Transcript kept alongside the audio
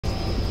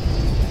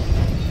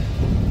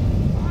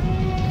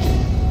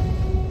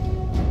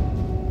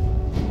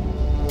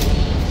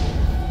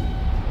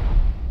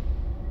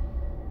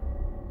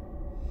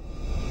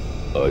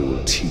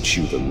will teach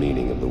you the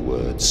meaning of the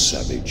word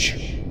savage.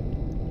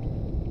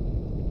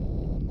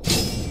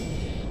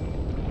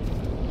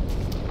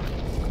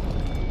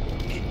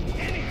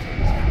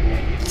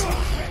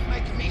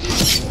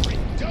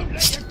 Don't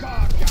let your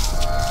guard down!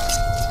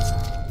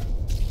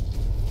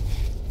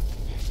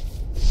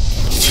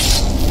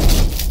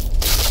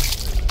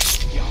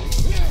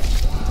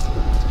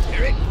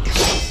 Here it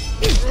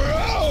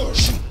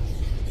comes!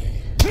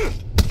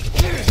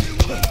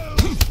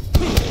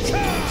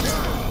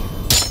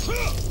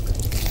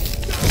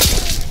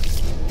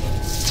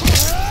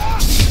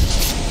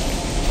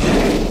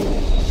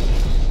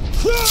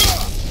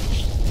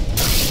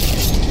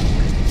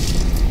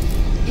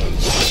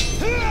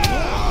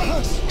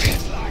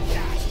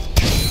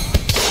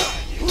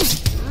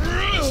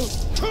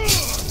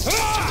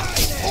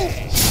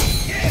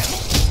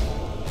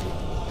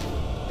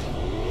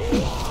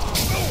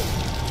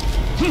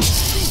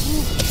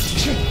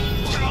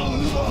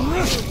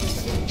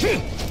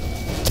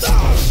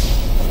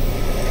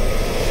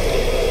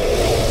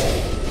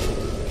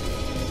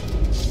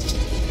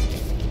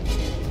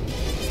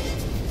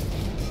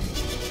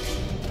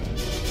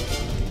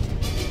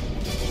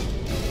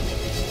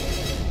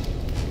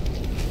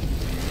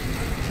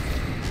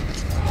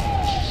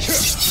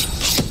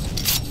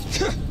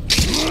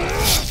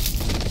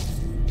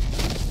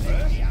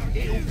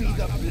 It'll be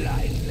the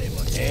blind live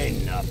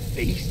in the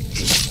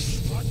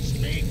feast. Watch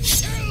me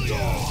kill you!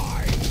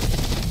 Die!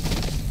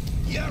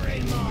 You're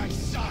in my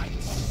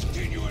sights!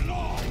 Skin you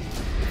alive!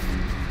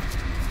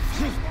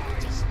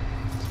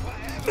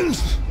 Whatever!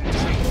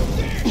 Take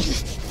this!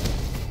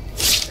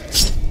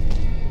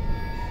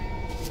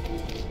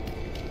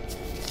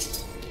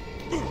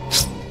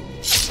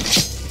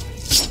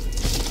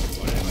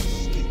 Whatever's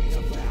sneaking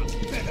about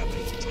better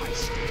be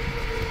tasty.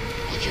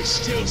 I can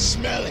still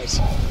smell it.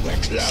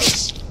 We're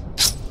close.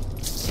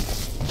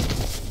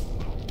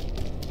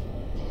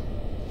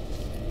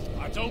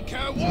 I don't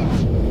care what.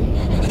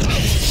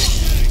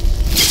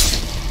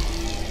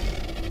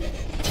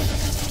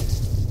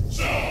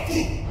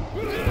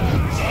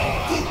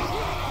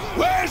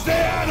 Where's the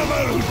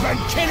animal who's been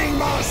killing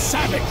my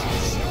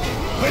savages?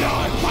 When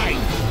I'm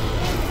paid,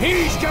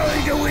 he's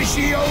going to wish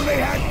he only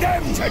had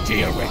them to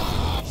deal with.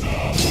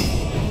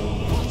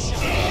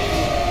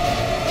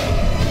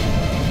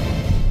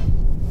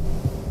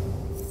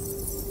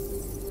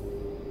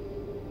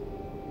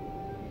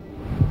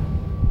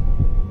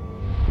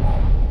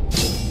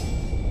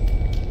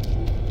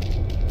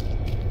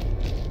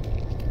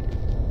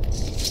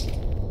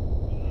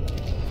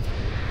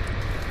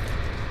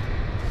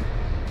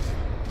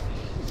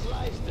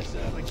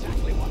 Deserve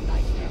exactly what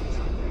they felt.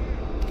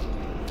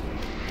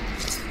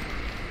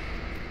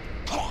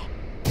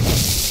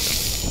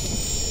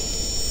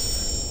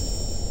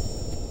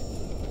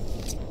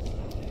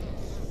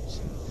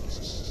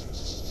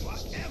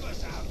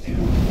 Whatever's out there.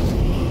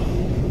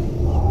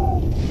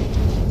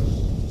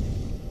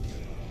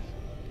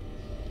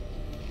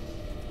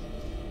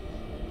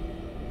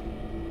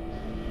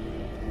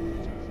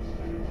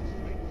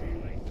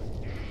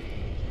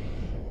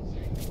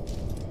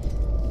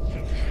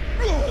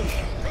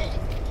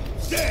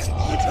 Death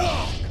the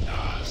dark!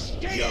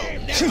 You'll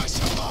never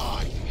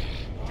survive!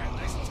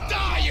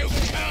 Die, you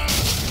cur!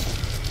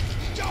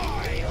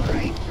 Die,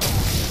 right?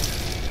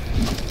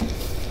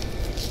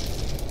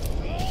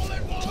 All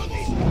at once!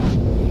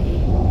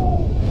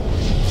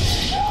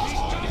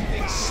 These dumb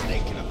things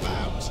sneaking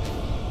about!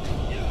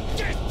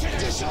 Get to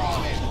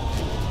disarm him!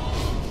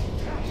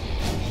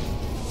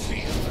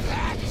 Feel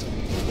that?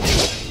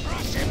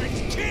 Crush him and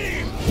kill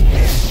him!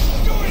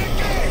 Do it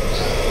again!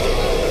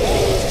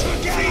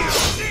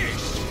 Together!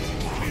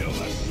 Feel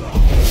the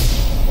thrust!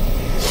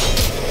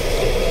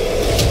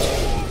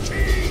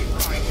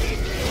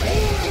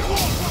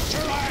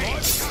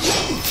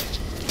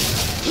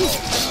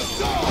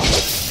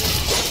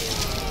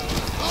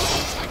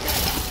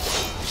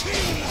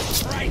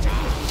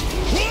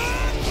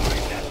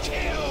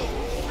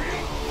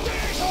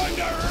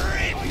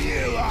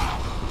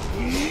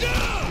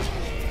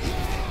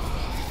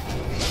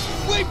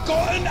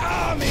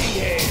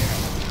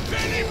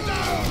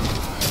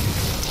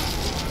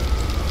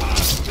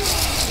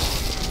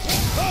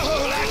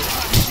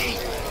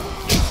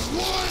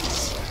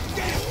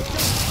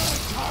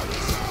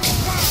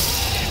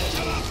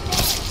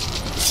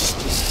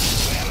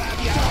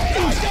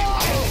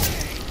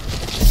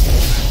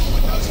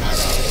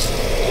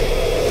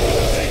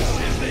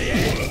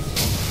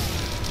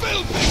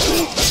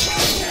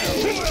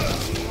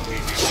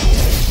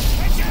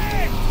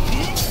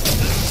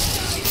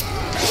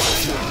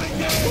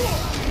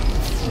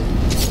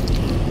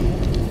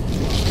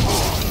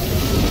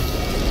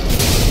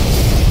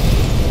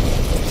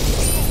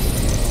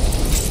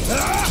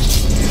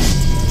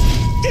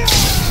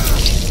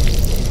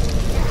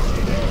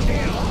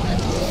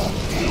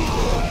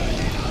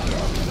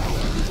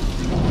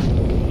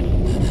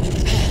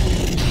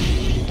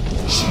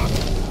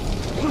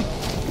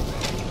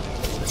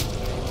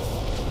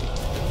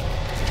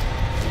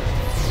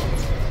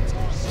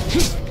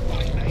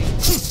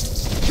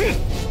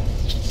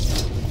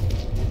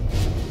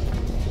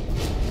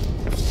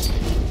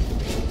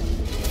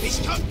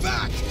 come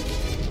back!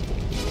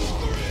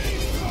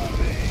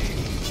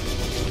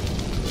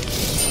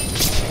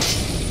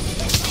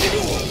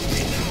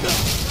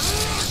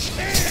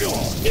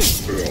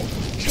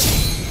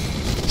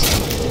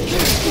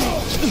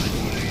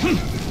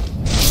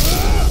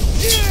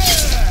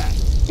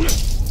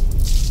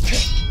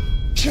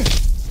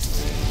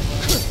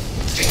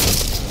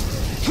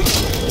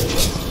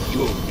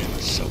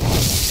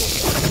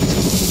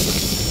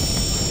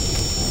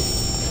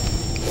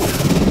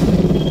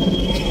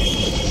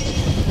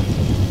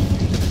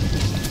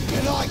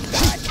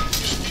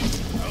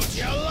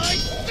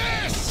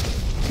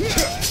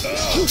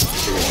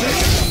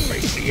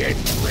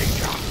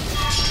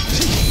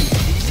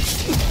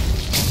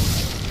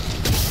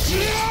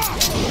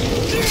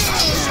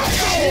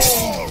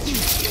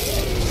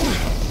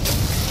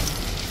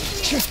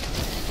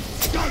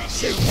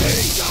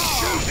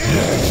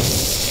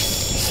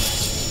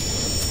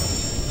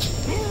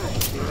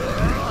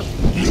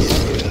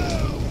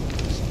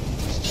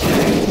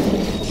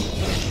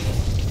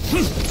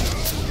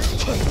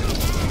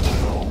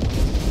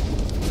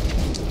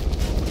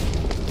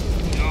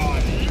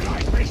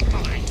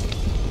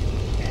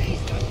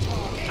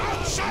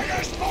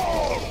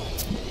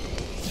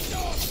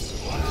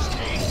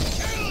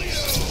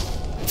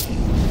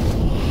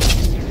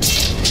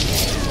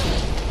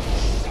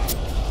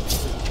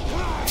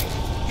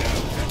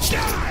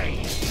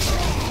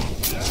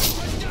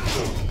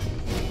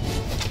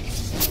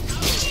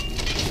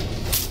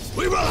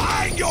 We will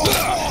hang your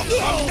corpse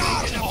on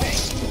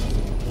Narcos!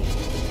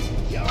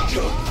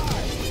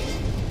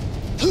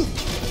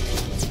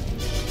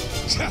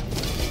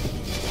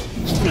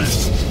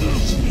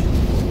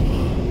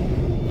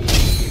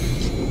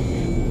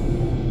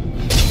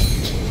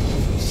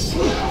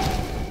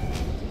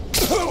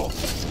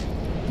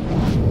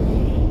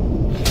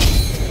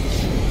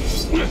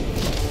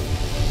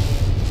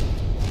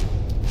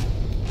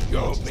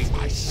 You'll be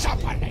my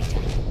supper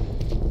later.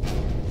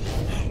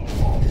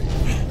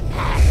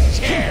 I'll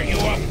tear you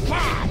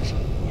apart!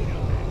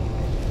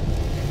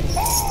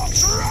 All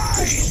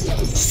right!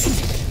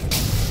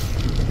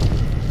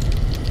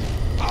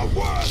 A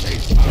worthy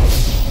foe!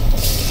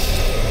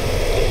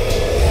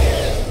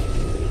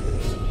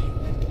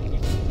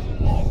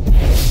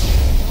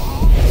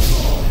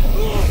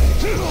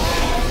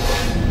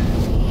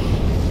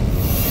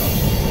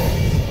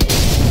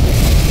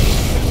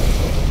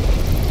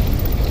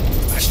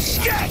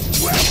 Get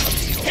well!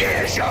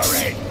 Here's your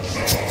end!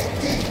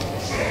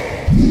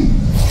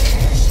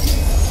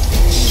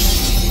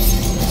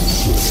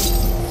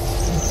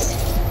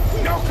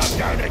 Don't come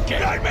down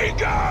again! Let me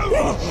go!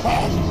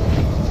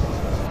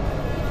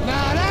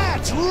 Now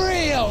that's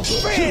real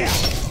fear!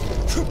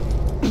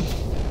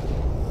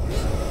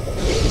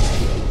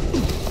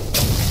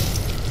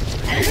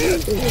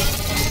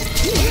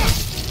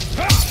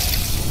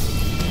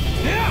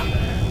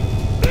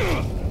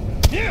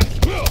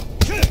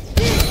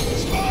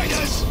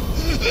 Spiders!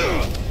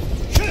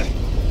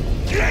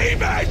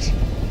 Demons!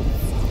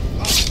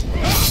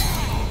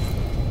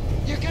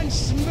 You can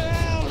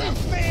smell the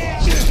fear!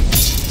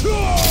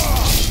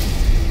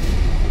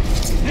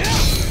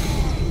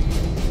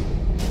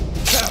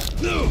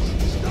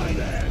 Stay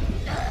there!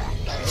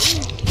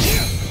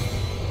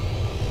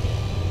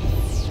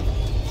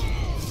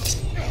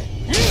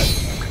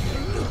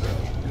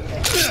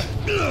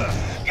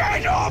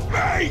 Get off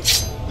me!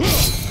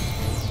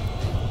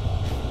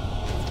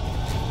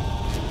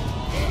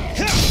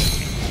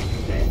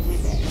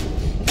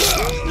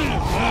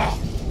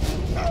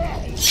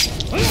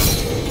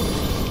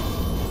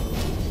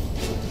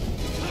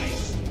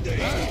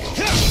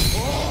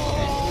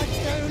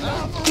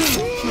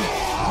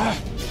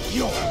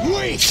 You're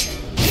weak!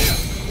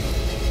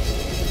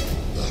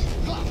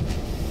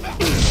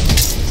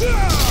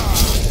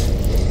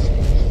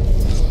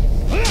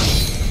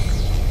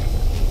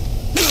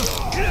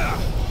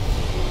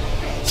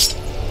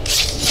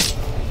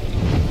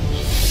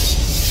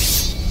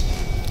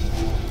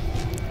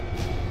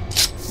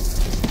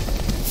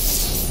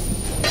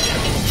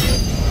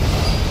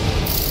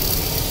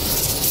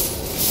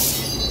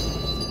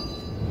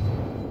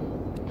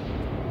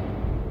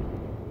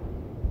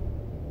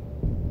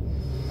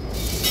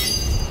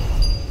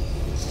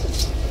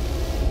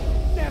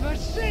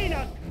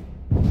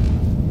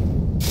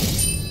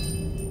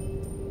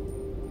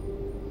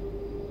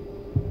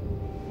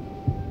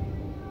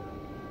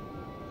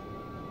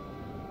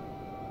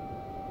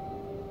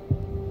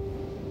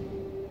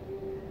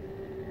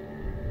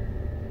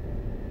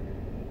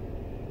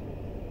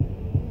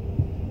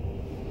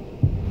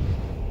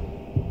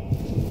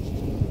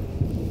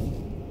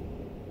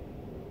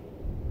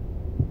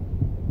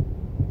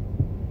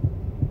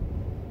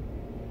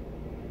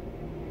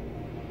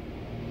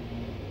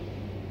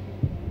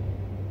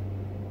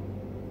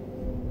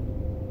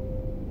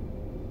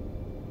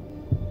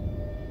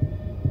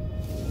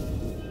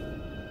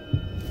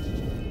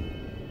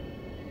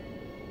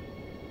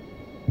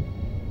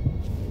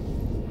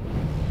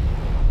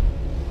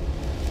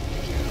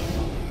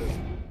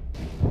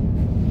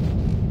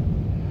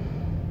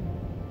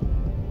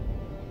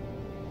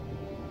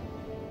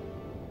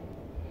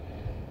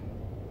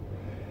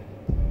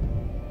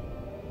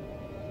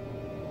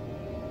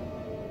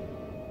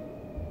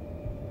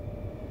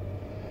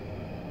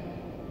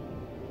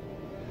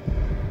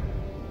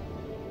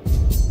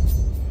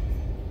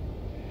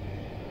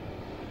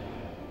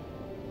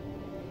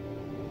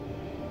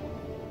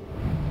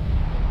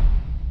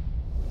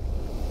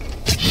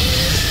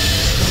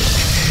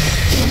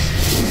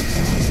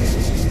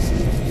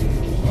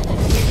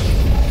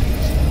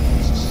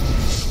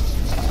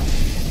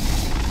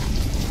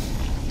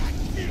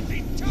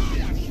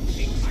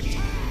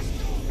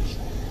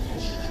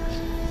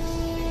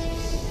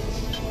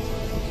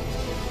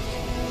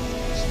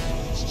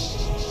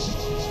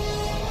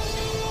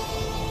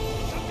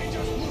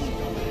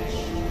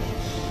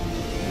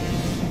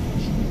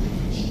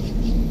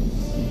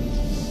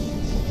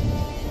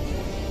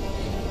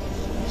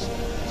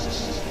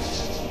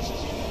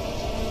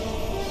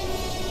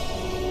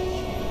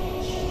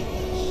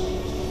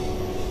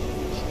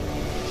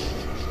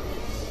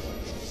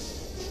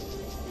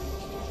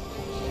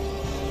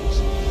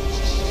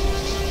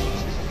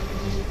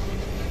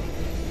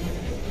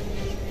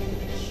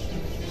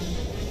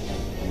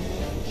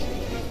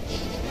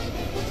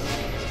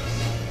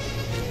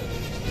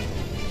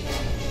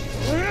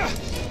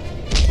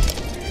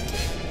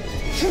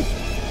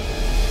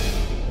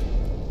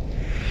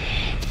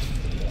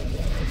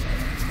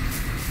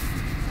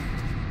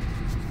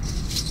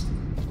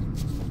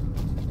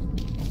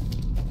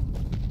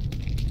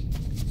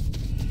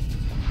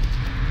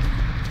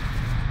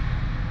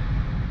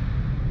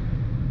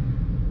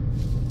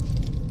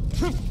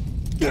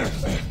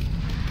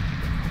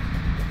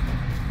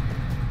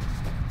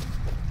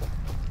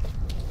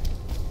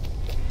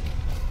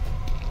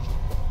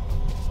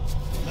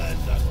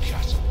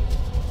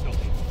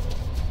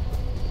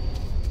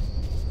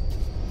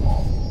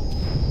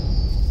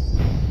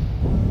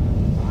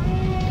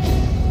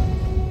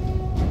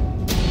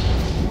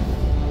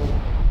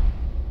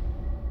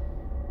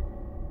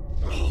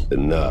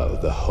 And now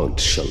the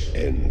hunt shall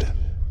end.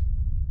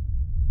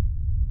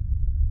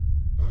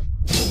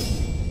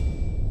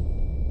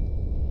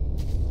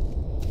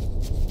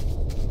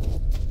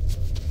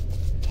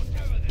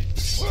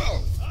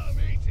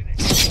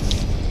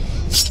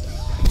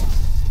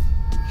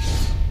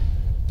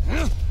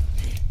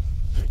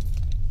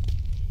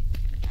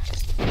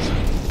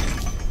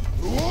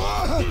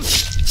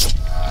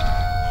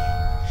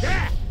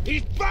 Yeah,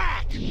 he's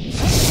back!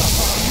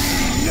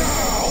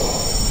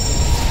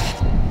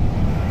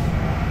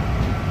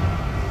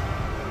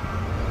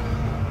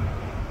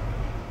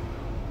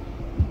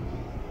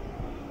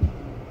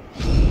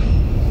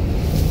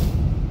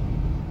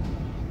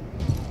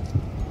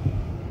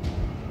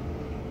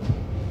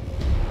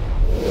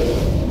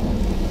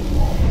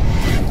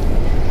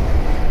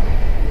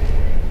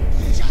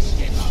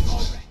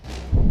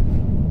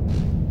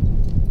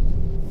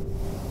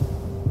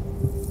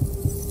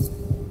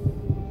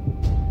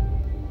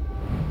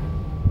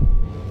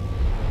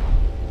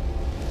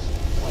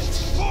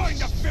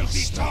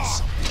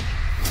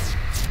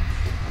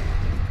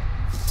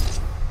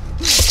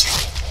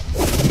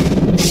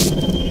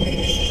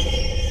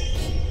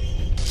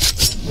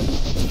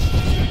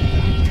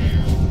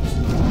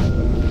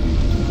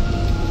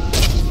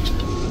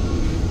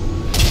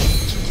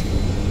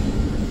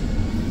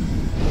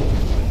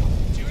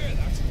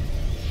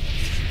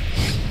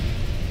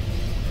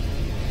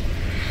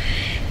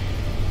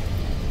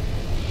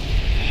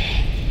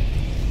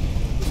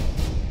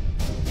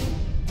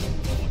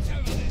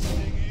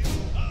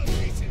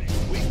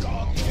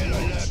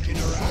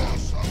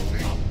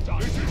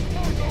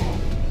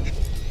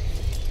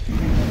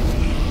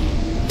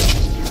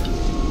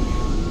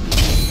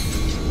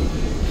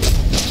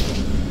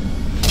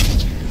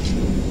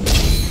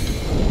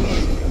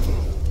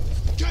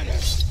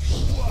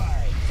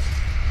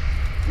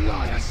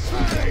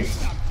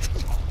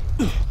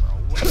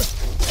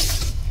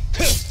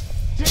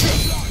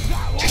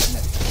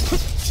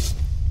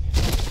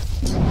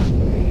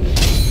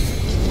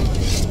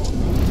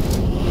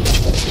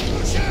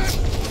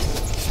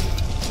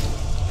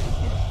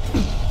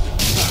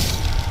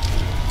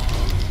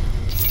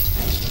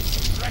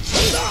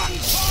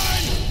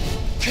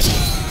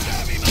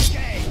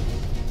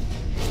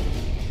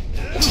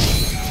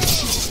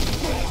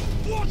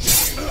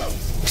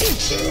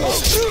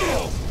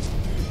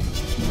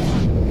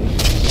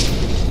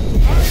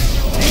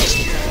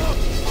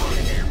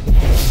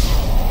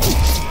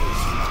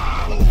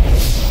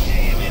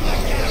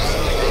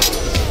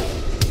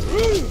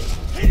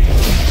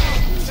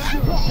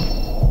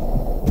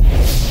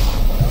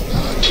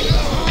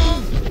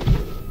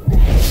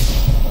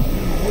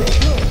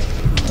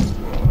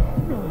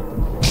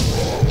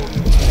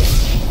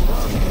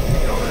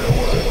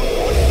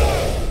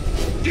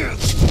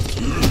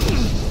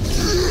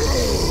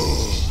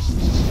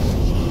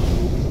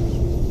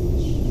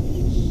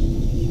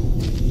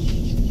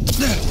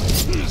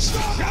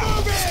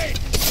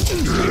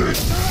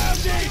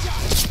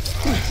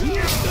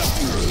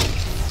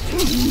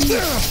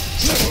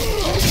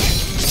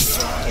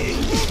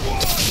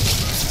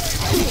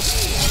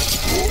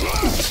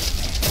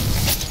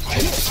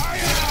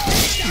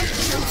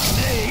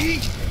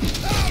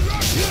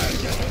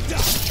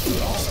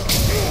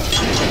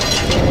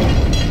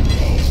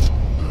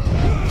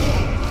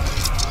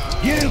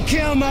 You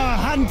kill my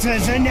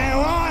hunters and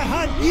now I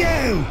hunt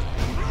you!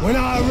 When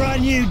I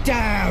run you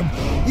down,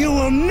 you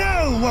will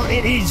know what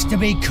it is to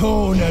be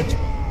cornered,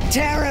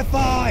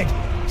 terrified,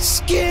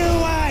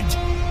 skewered!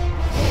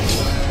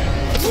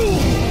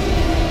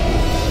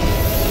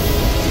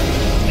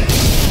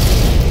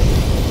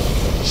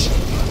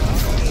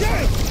 You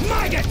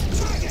maggot!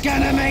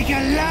 Gonna make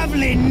a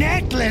lovely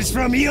necklace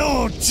from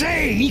your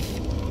teeth!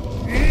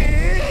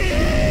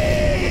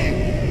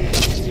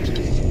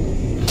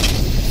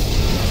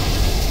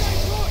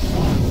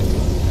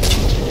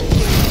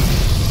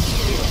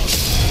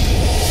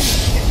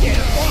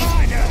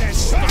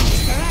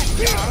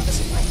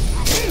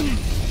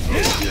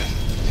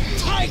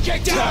 Take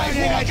it down! Don't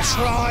even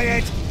try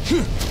it!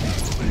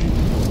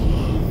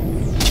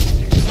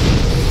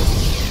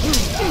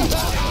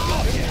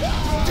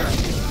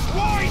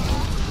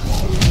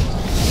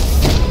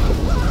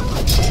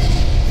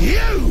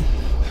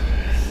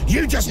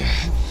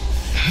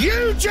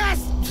 You just...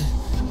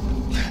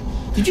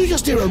 Did you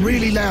just hear a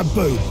really loud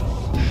boom?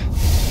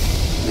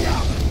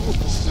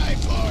 Stay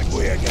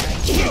forward! We're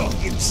gonna kill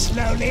you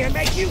slowly and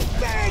make you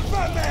beg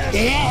for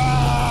mercy!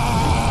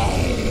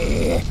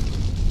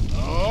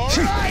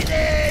 Alright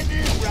then!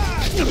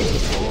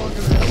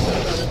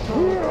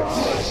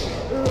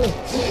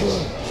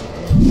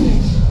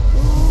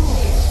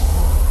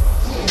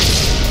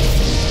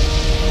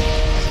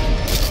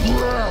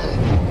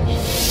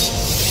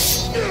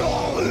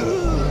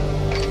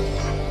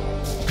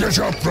 Get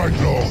up,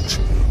 Red Lord!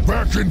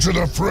 Back into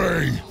the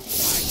fray!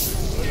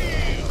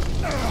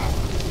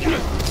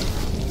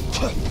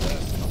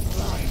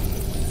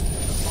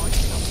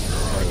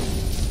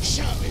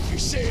 Shout if you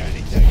see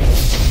anything.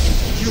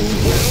 You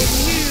will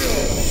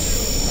kneel!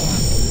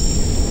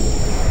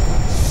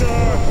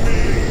 Serve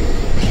me!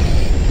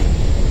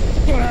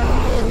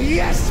 Oh,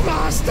 yes,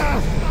 master!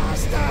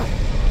 Master!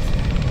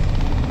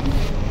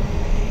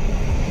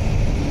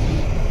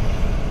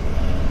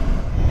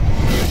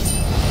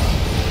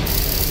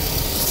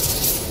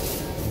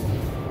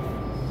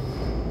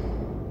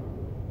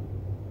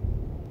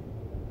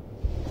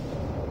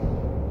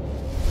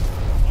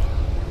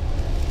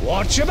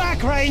 Watch your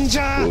back, Ranger!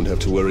 Won't have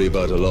to worry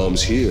about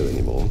alarms here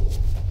anymore.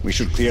 We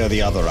should clear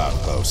the other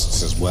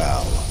outposts as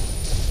well.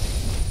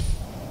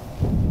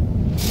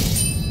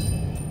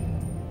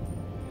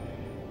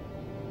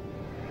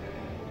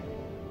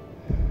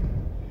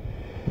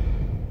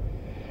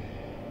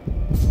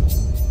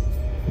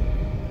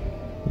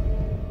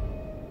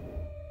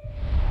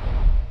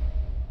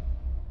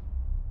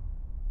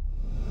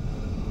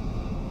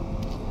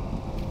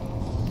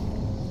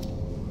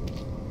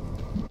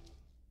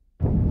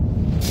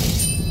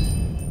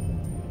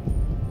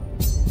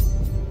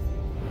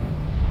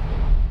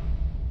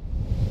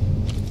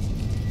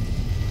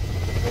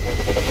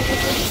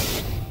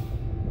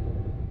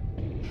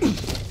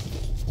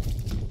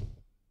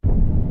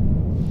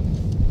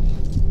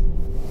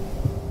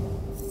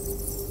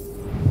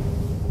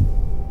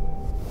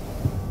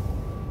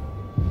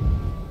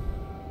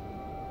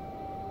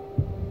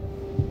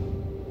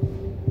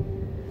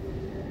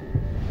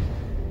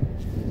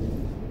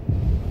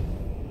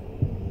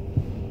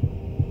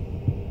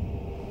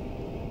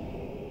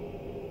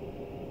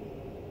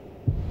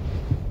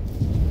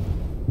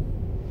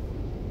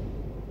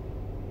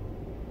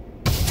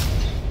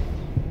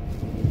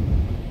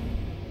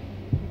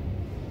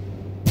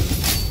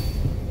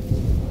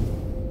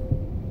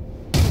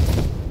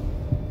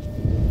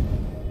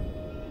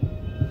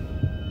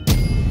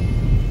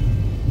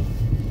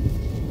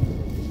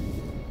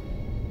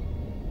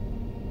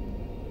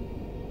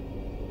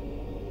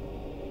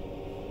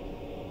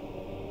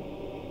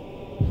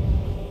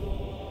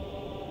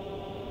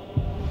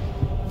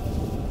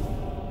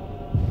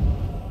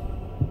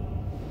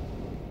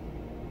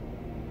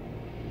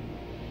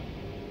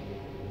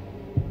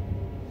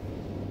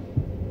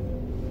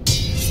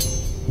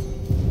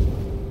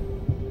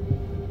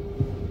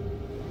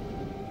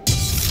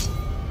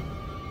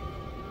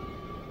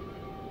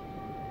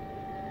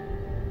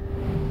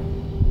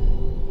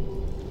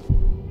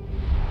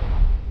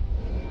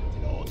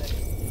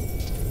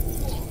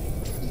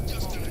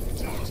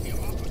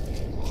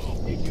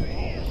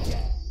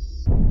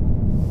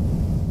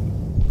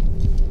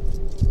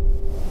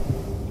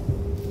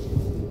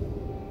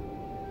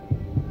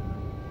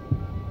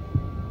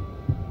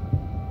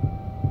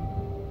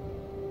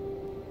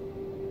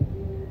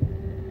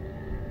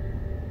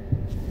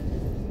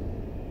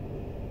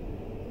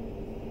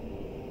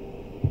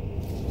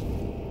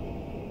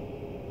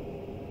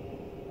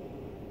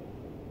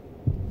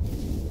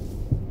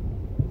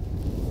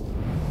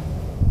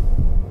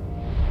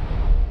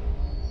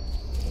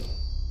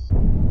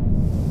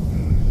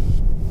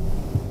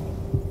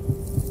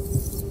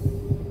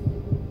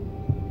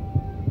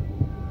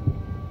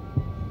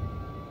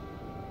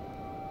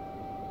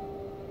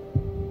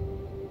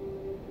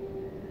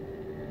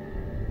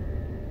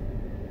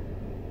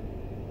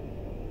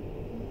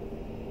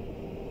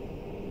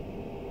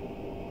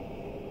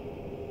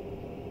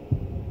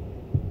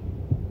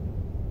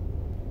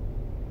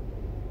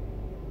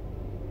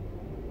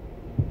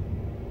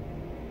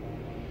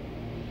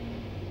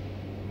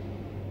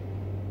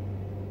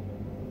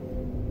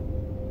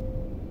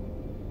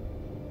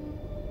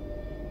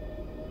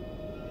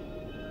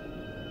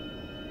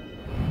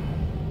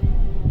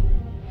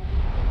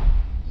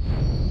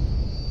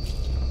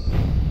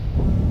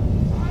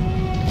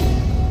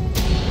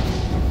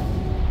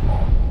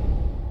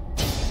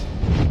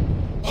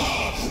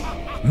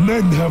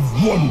 Men have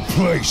one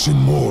place in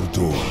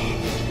Mordor.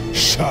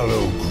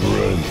 Shallow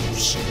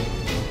graves.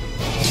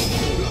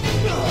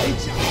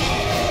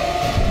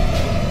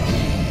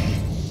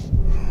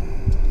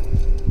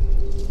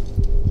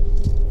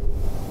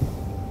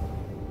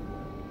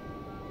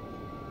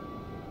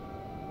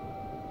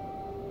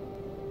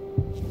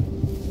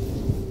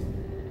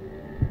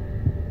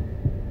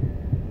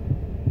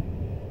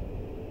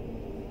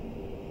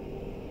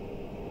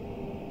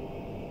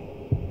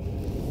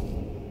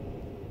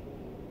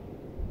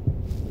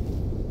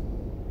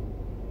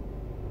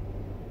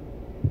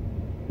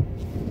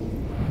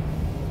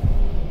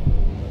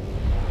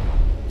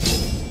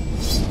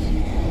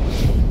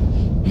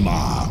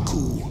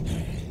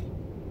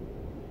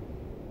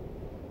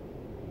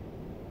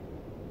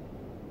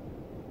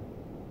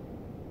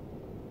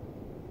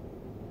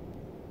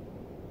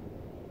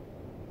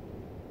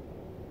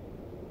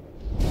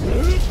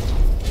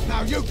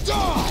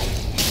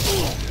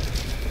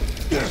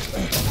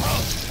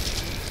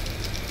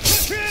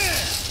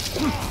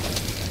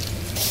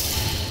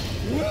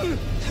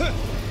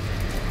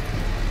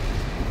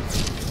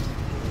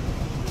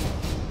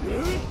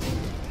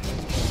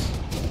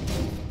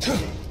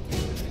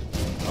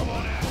 Come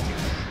on out,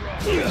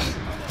 you shrub.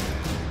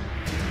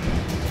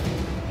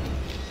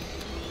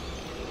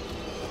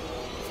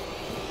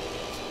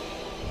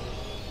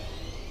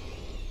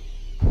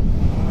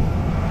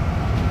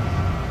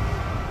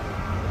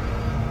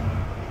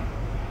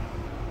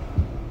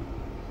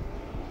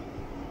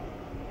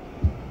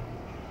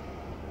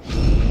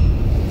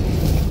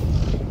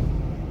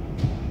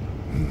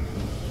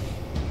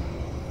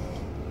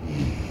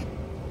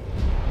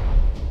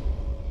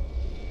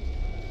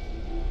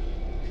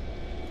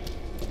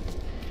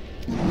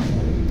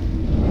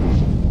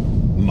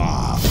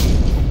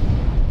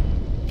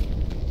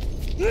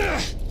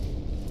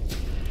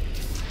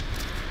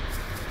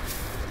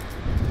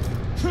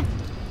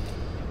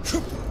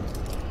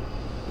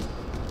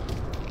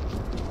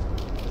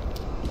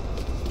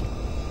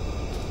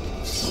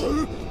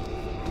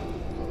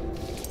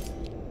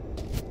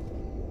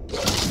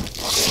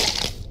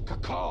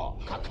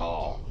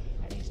 Caw,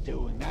 and he's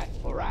doing that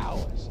for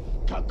hours.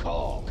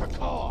 Caw,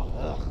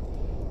 ugh.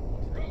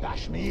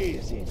 Bash me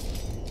ears in.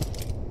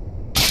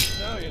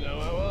 Now you know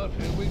how I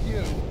feel with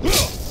you.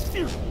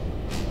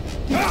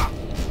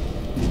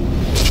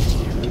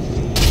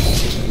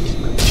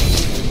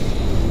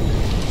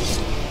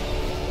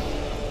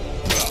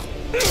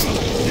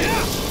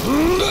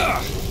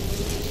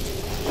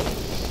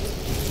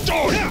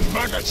 Die, you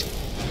maggot!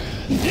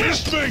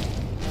 Missed me!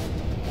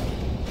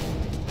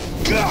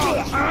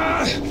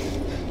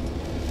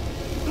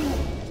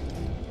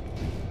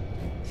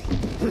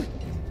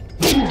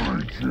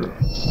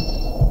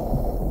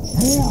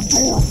 More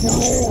door for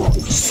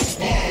orcs!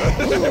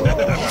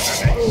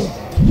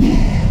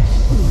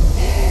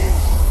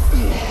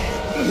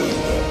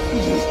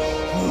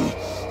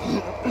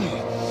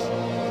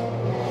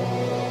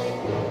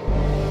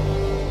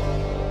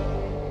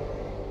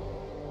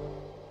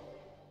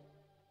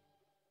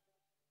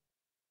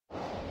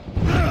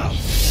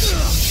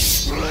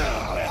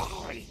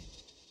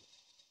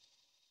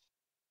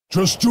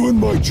 Just doing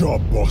my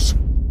job, boss.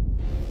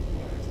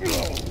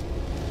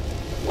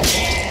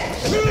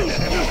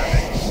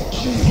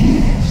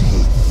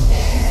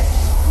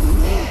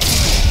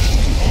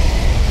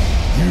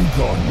 You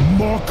got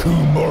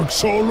Maku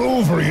marks all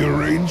over you,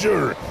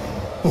 Ranger.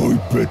 I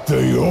bet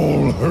they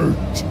all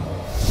hurt.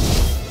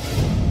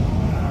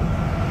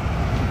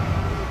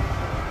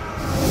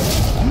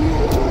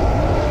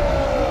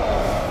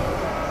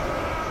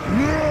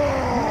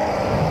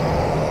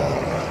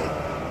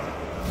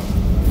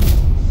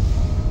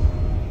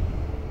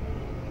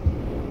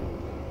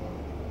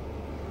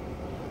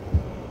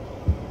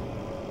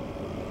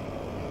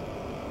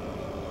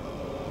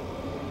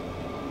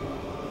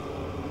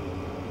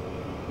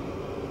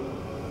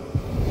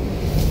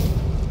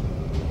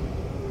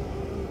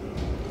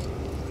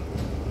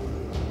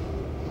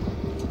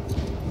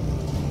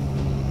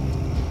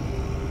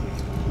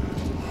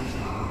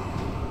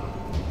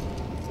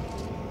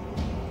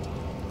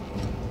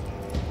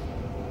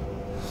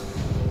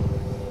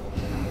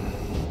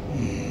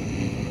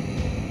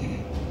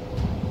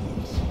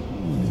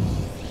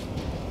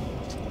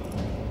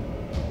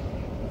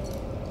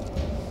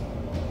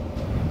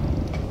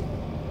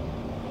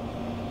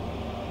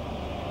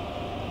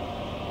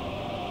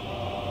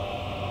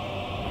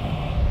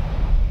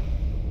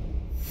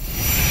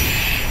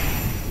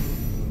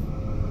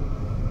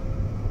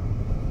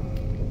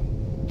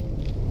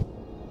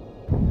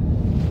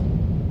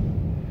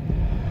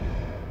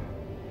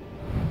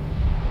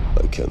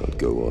 I cannot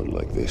go on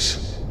like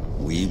this.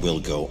 We will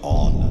go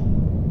on.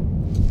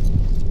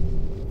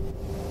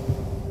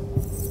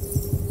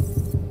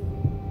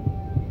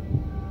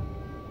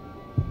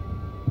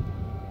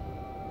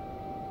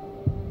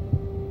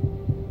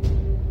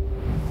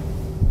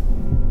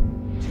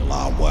 Till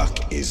our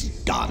work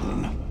is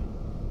done.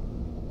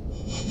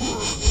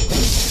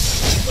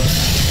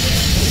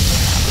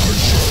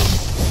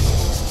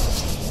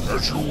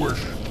 As you wish.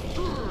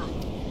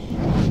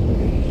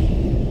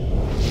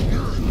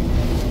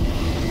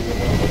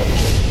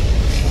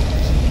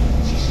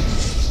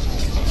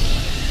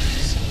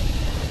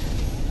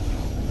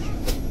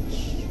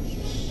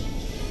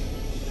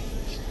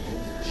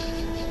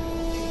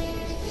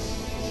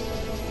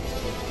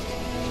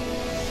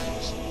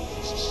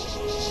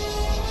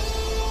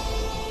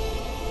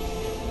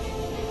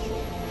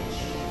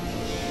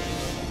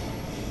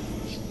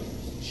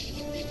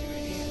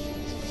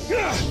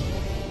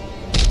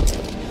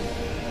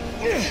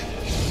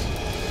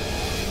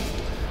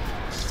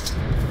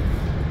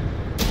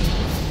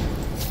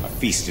 A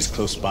feast is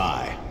close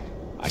by.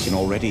 I can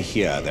already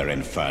hear their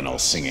infernal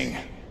singing.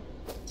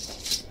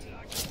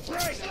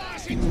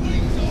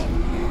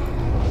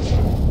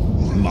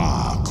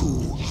 Maku.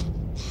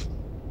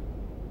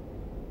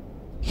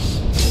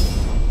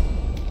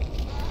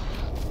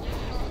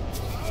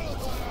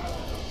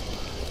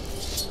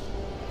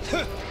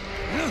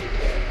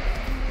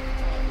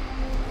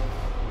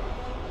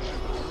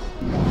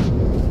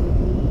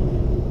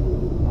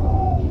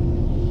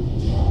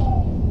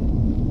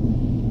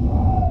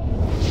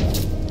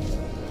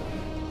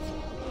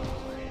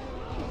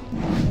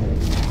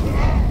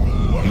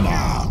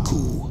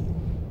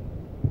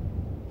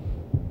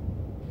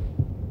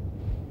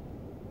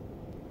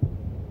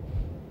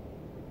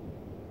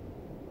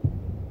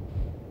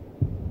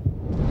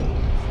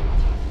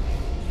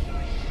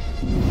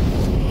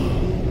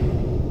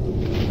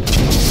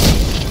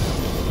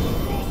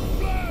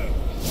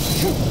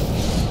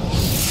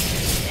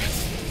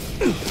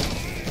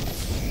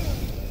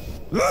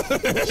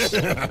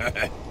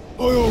 I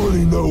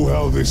already know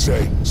how this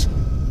ends.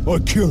 I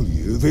kill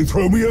you, they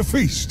throw me a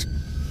feast.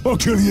 I'll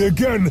kill you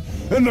again,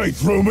 and they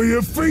throw me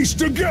a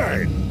feast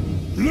again!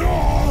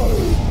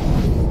 No!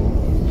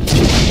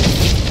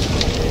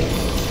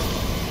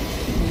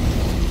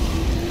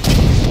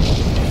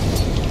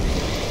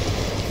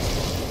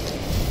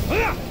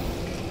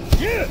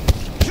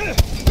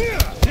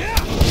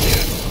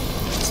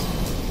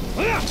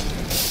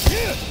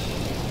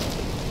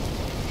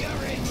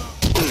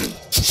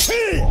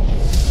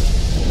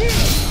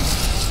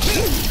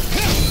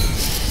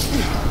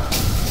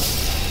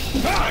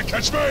 Ah,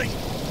 catch me!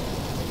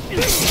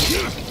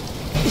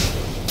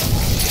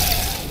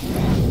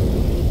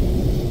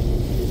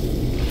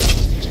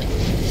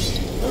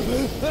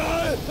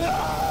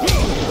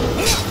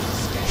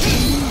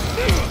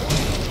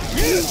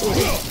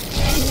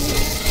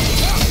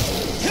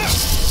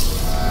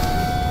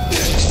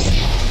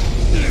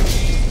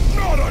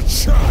 Not a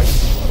chance!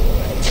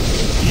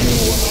 You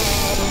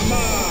are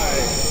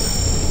mine!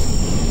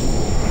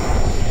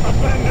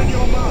 Abandon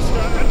your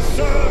master and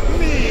serve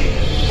me!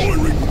 I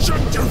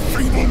reject your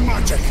feeble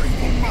magic!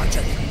 Feeble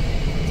magic!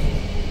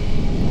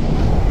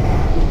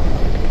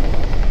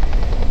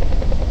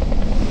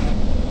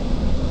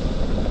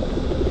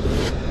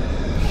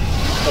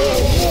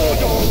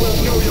 Mordor will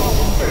know your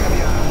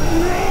failure!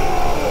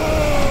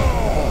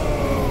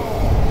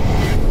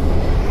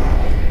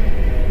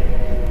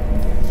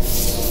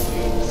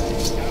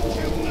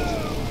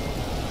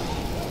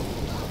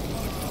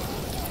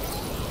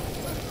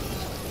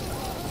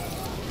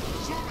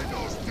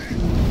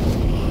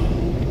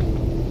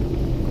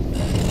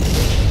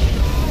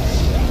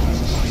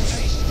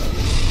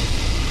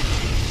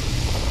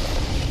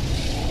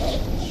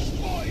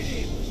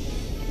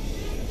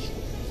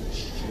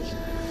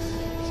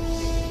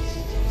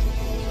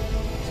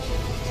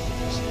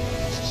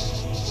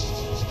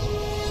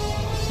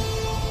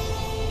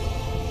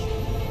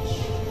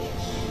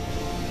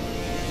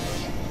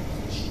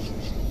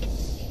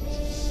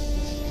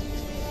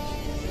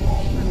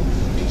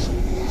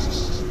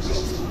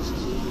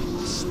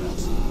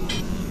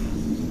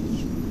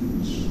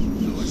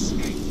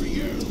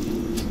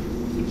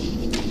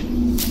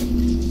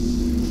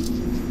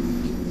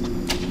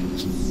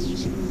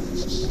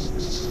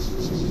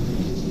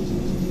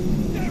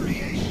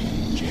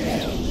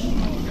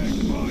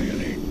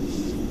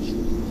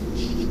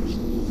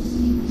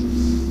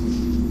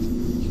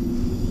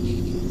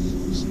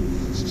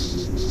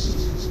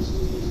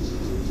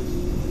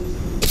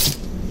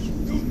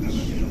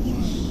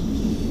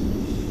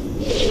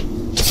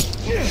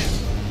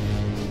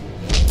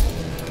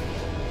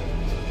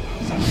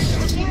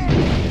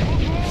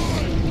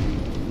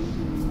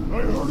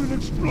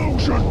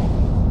 Explosion!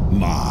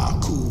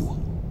 Maku.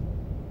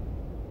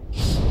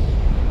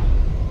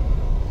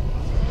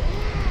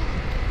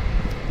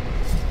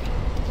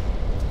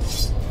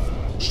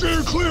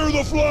 Steer clear of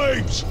the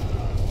flames!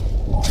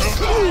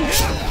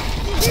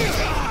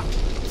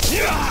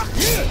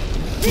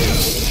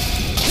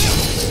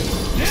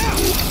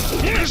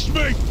 Missed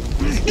me!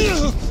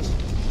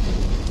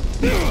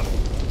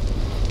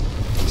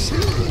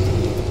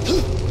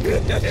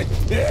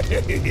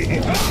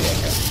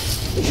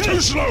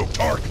 Too slow,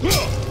 Tark!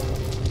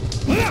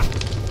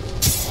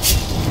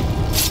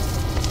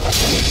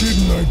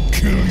 Didn't I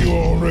kill you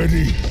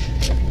already?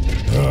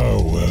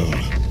 Oh well.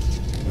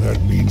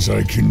 That means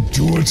I can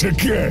do it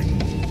again.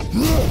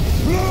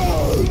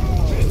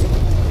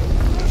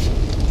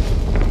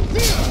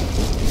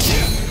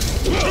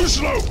 Too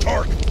slow,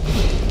 Tark!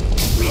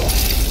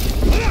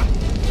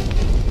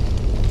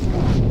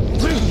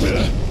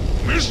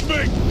 Missed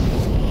me!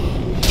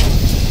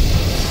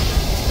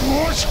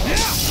 What?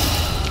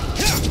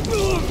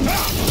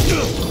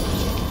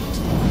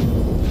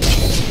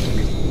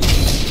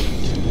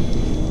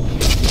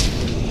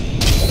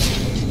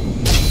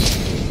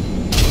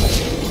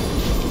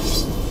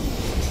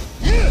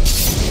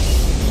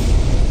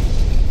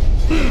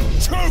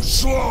 Too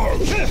slow!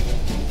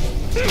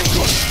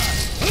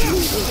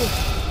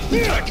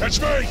 Catch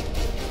me!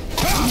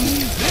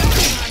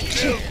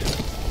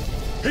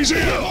 He's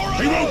here!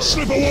 He won't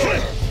slip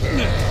away!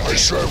 I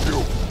serve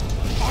you!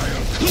 I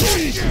am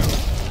clean!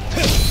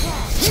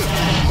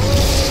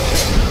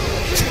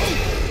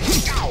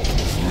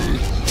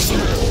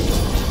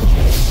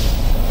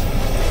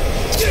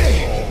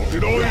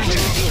 Did I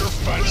interrupt your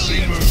fancy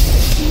move?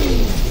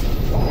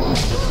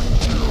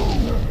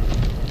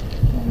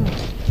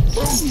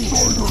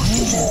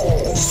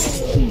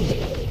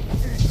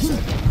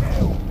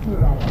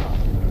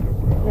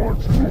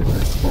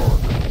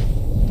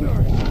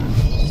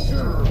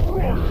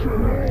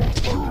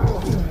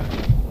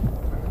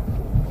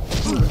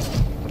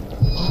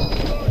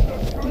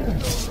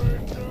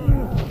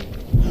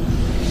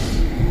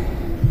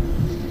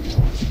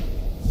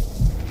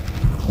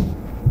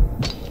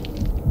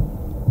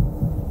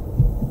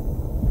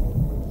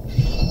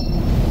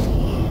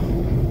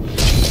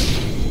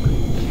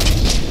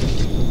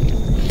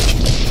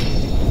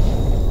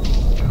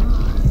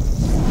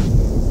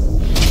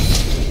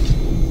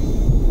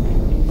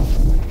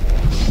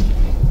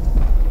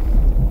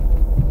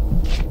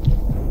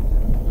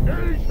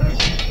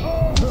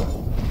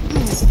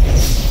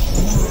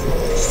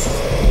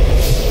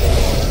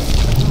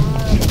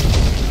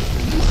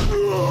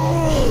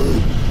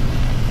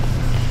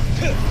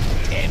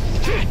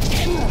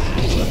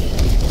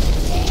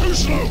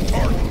 slow,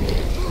 partner.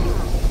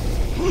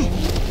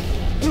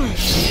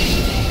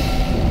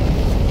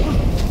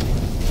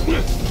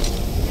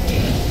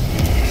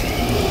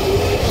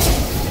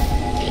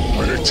 I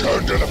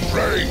return to the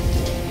fray.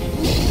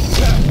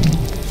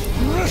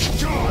 Rush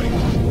time.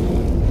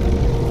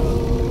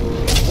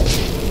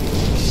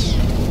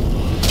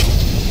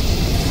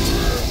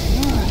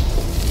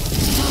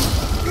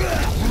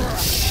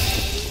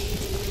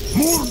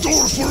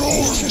 Mordor for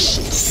arms!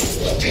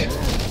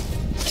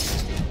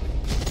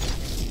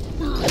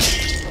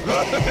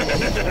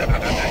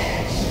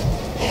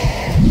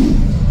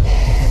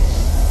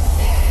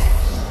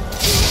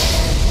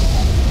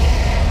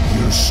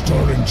 You're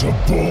starting to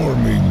bore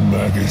me,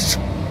 maggot.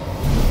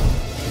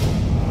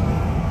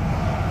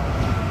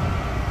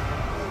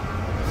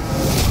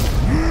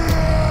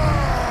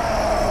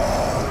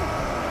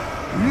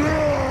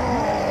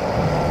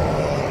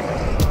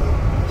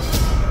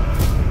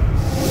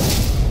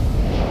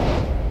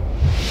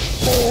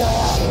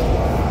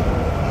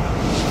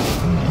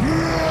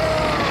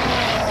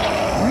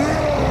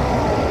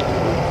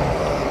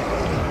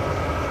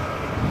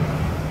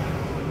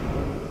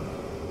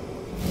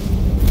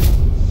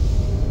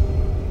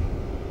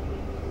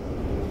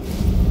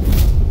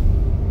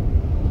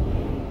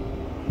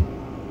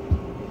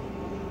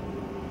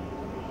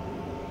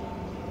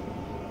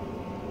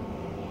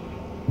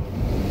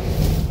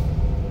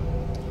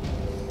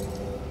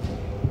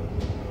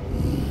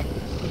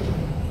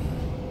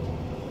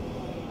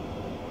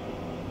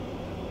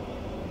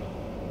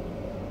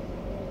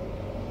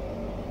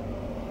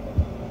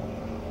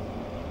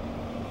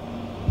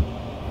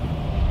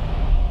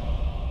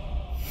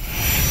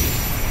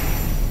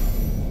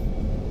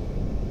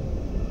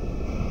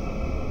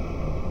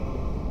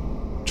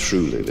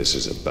 Truly, this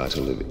is a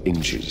battle of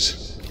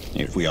inches.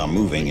 If we are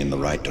moving in the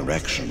right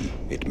direction,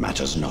 it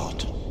matters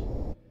not.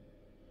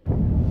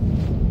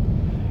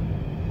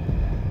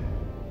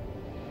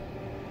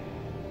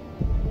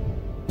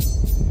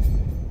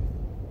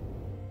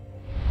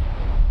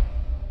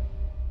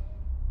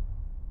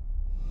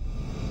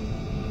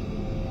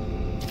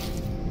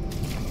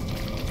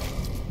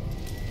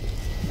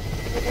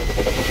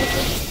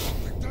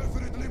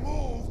 Definitely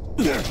moved.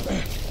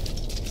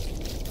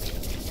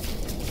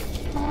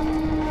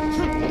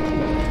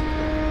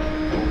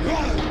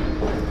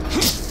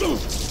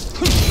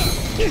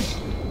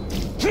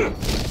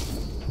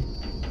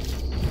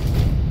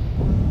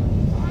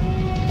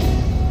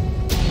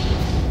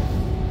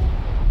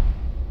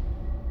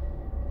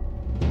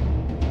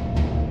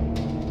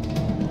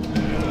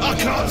 I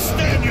can't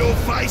stand your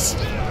face,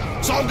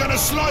 so I'm gonna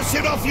slice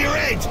it off your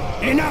head.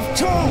 Enough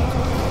talk!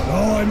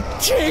 I'm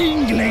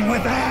tingling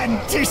with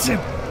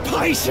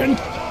anticipation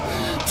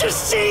to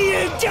see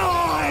you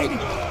die!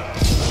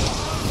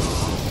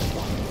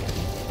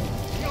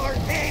 Your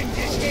end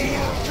is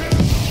here!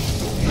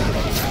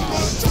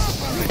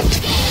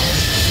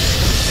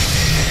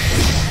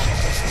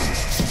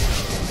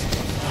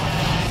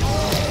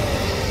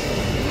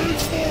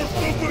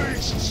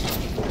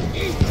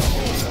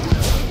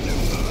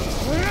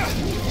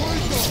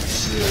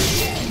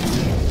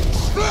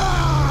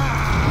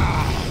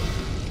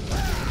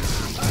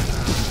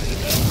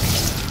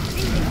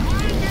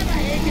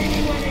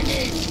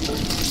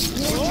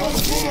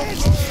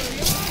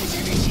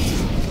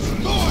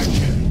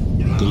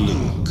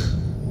 Glook.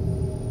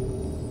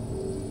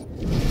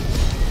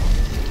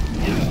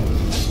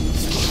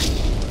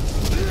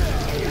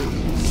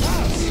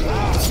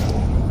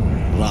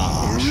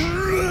 Raj.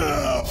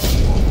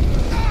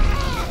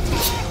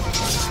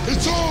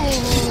 It's all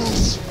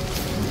rules.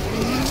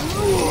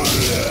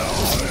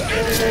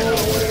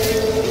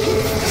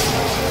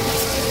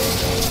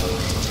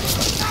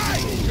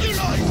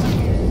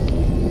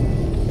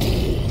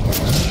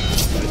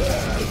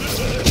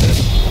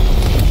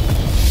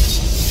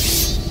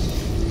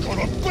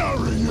 Gonna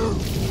bury you.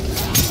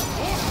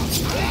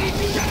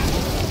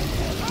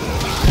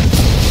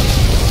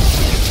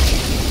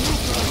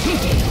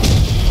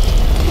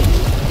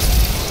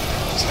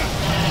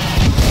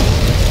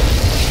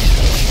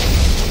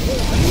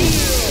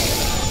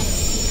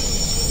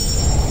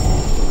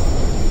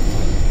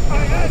 I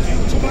add you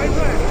to my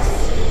ranks!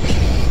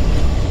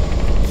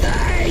 I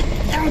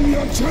am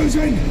your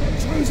chosen!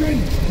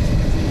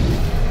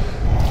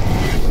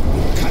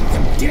 Cut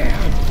them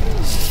down!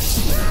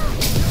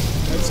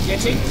 Let's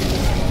get it!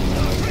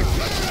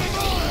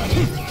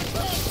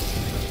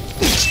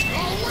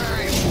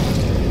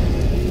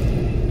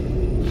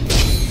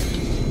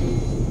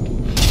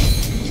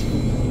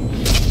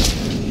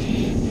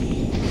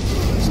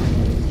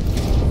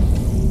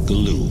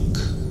 Glook.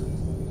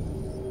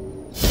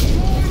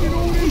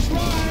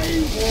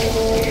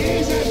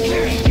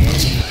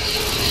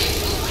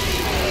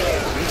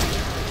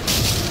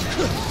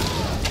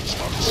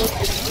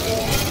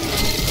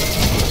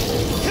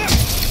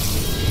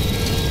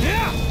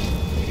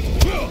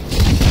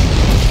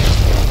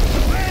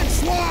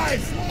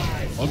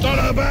 I don't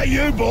know about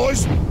you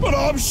boys, but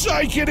I'm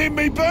shaking in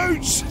me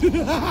boots. I'm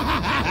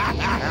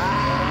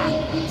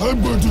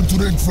going to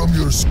drink from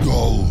your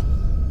skull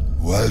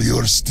while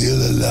you're still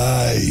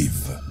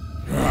alive.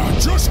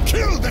 Just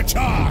kill the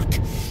Tark!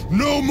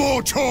 No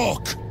more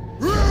talk!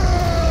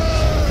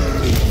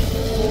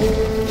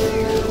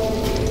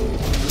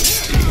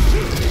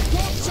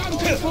 Got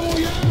something for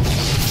you!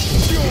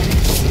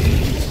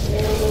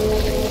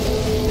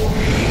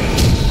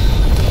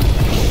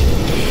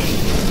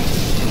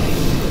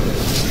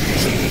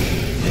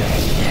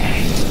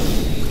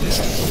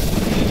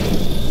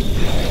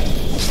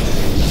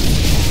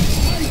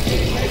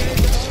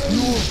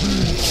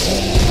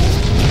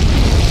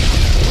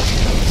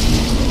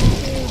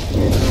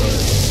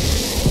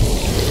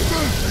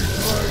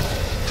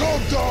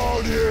 Come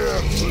down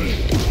here!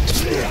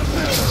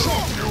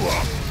 Chop you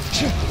up!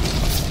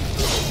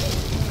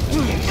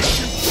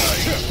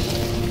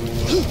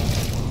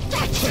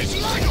 That is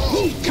like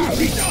who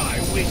carry die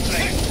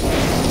weakling!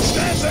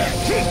 Stand there!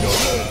 You'll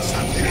learn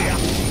something here!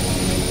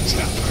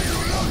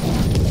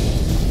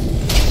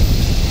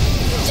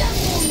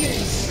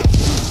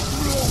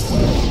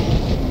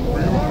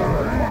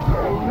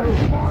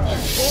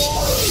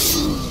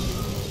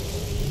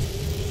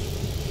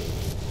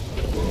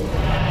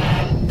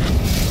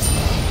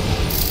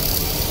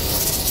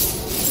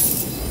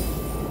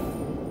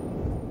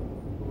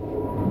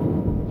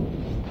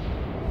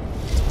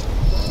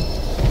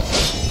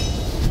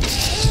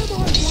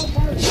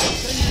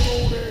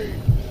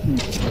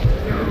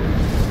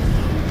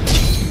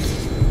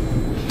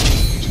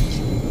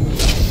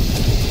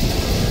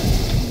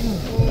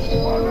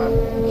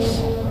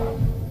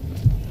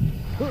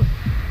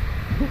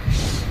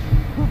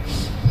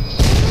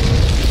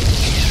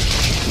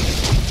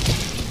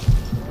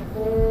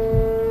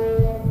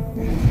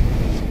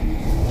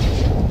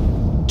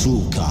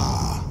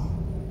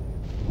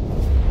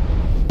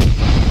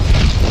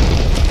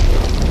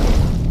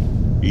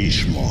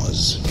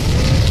 Ishmoz.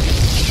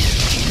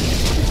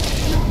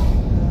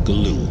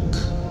 Galuk.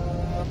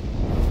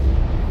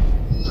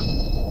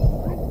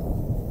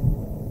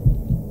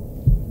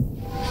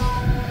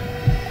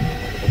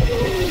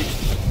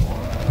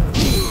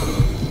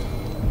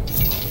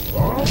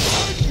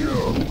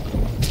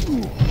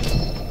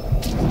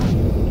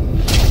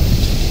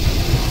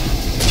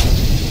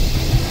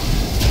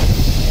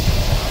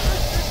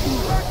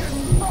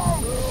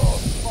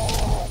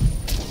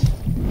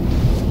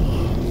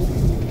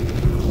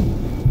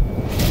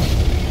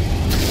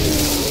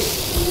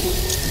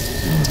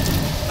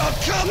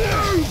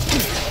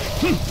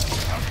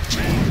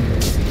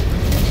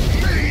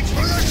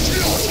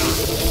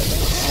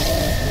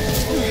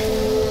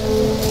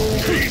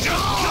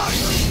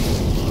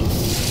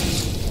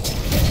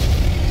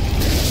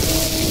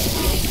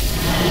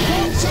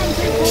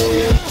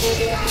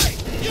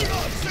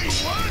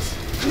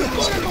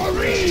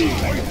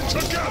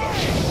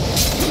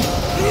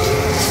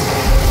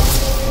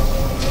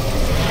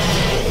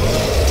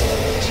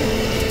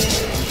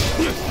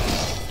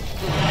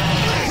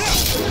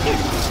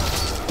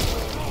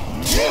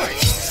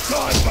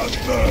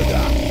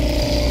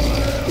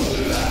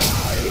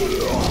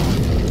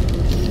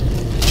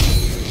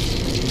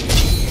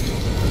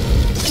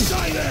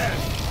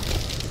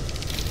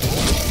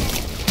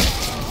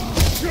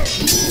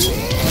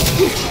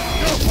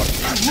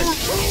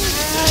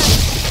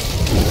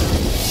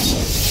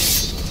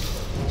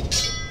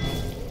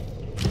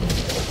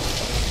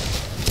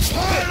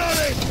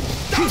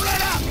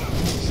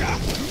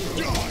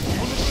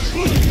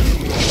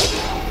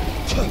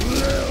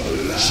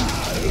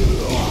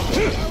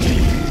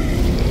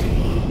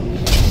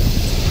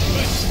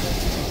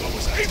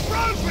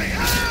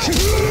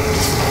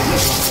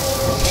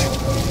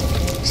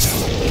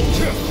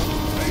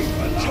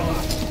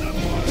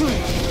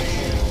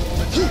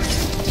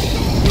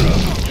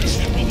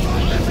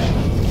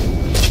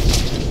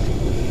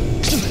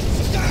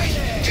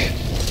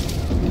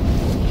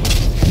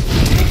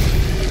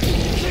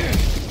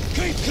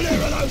 Keep clear!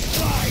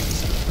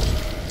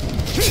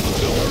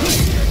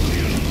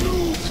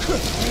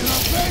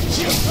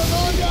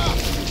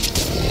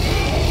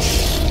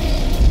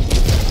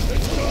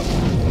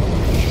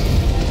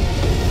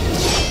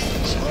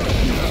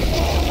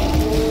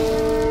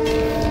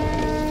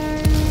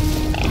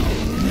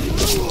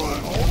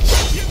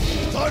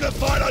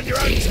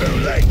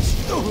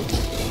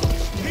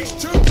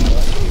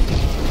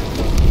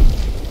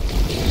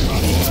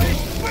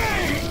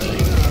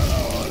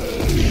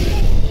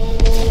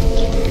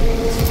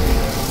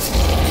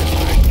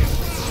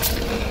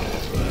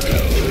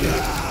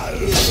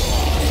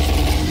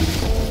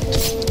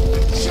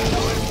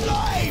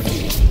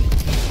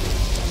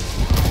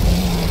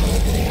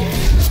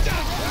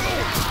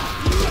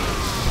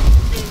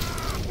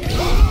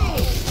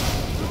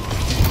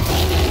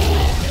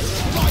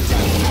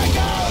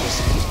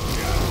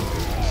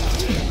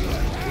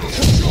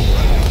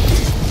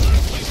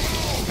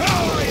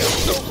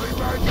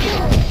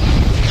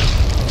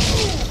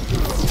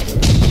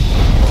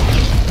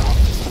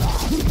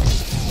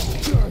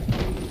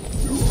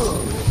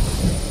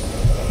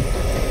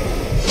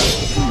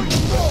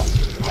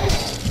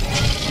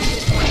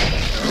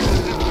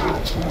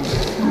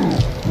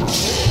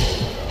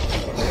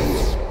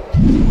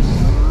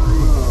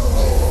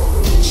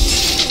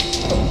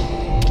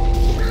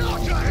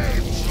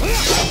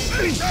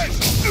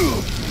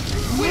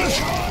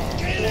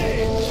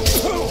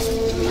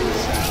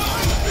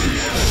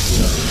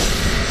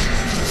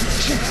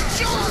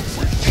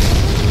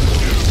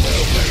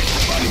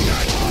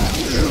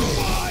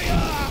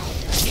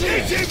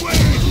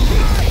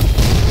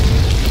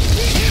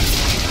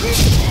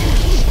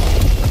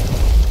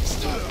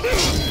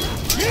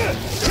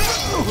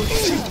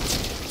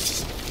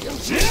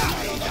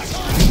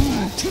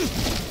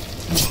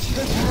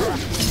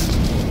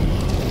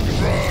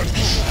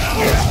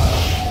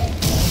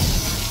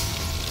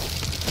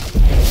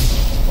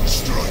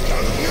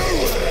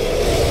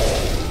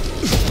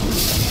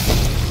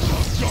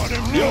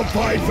 You'll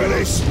pay for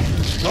this!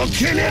 I'll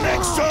kill you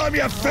next time,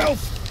 you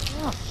filth!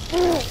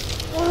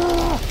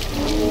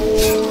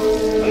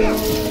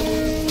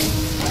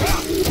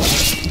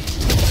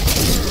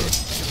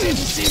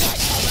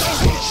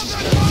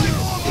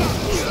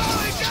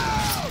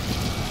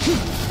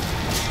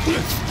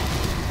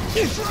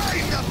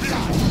 Drain the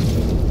blood!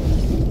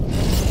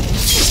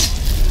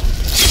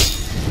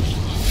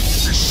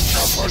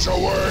 Scampers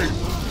away!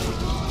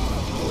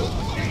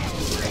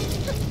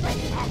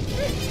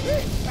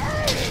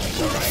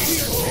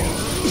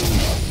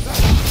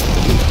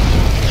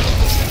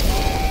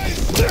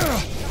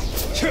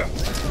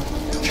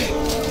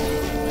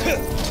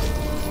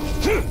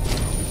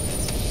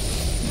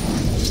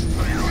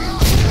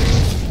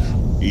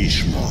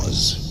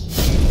 Ishmaz.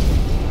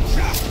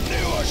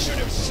 Knew I should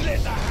have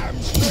slit the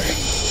hamstring!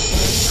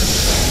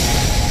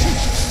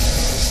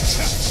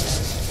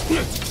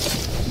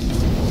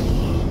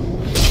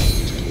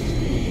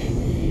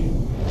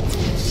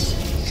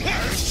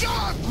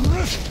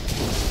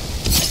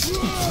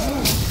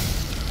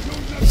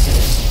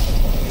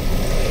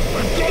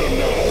 I've got him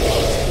now!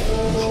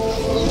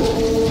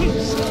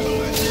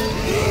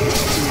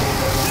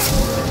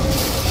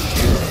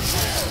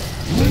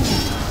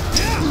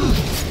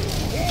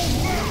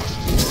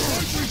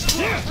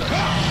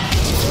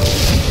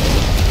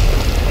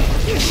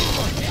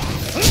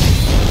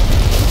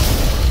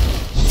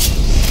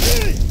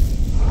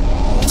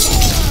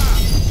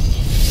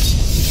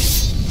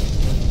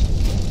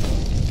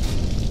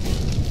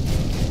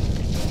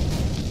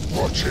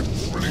 Watch him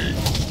flee!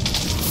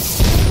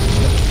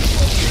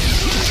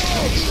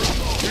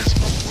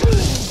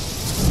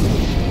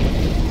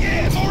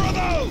 Yeah, more of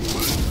those!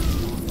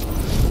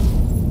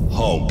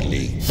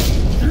 Hoggly.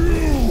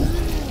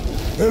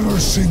 Ever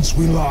since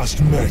we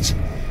last met,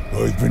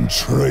 I've been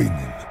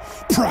training,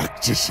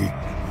 practicing,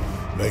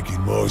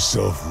 making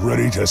myself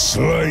ready to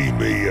slay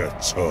me a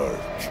Turk.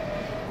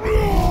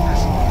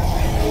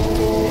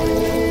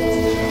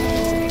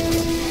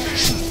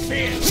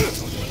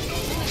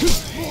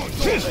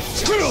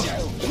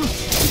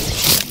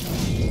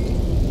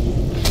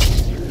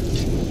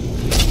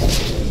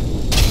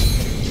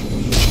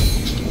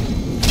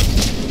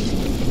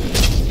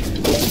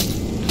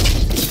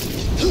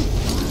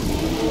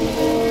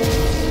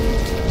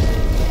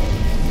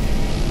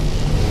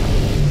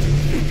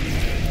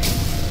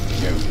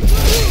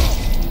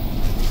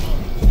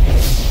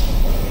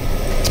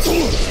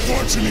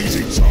 What's an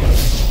easy time?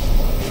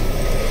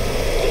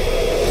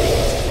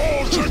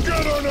 All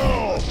together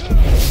now!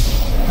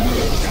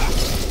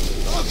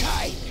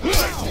 Okay!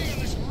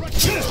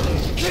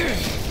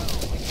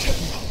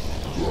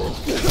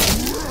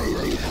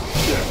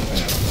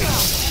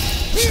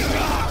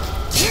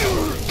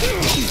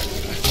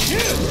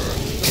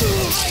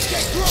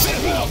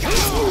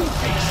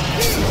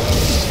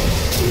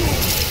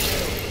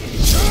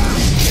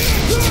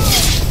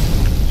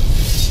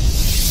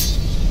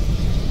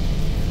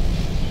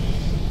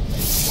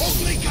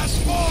 Obliga's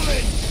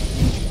fallen!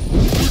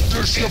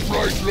 Witness your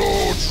bright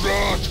lords,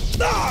 rat!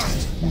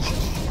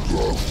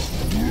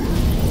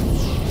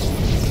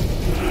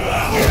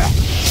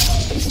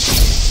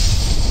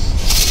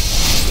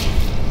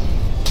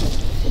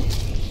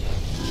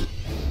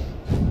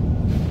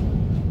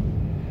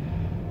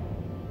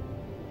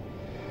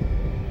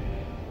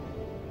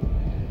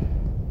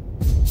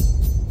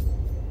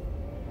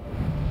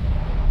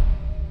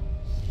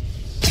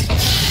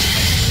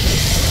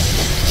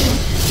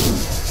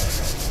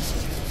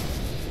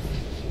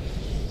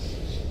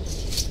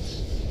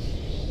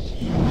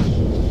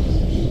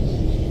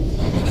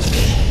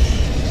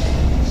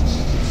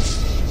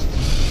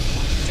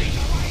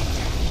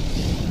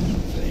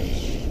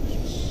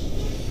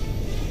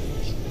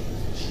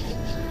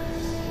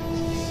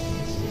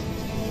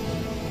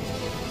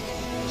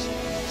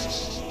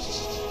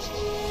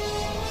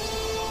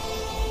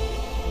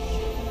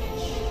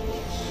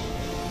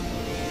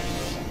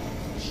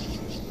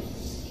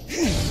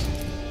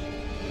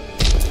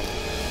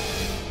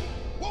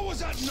 What was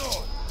that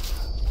noise?